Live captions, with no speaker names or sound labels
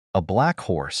A black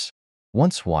horse,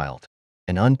 once wild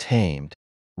and untamed,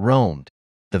 roamed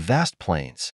the vast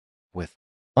plains with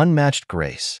unmatched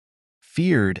grace.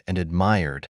 Feared and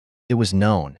admired, it was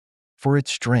known for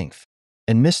its strength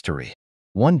and mystery.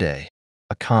 One day,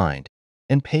 a kind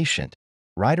and patient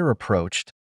rider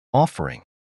approached, offering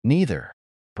neither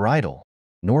bridle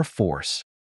nor force,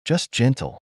 just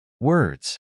gentle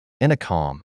words and a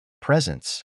calm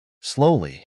presence.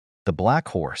 Slowly, the black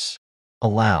horse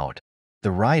allowed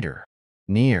the rider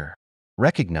near,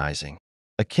 recognizing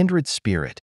a kindred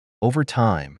spirit. Over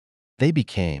time, they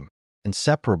became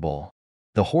inseparable.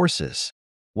 The horse's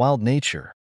wild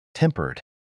nature, tempered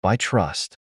by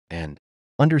trust and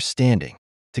understanding.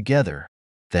 Together,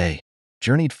 they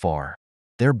journeyed far,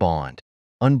 their bond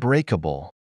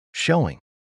unbreakable, showing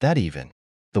that even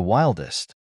the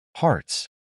wildest hearts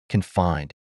can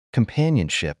find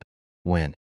companionship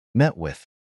when met with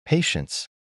patience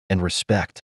and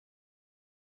respect.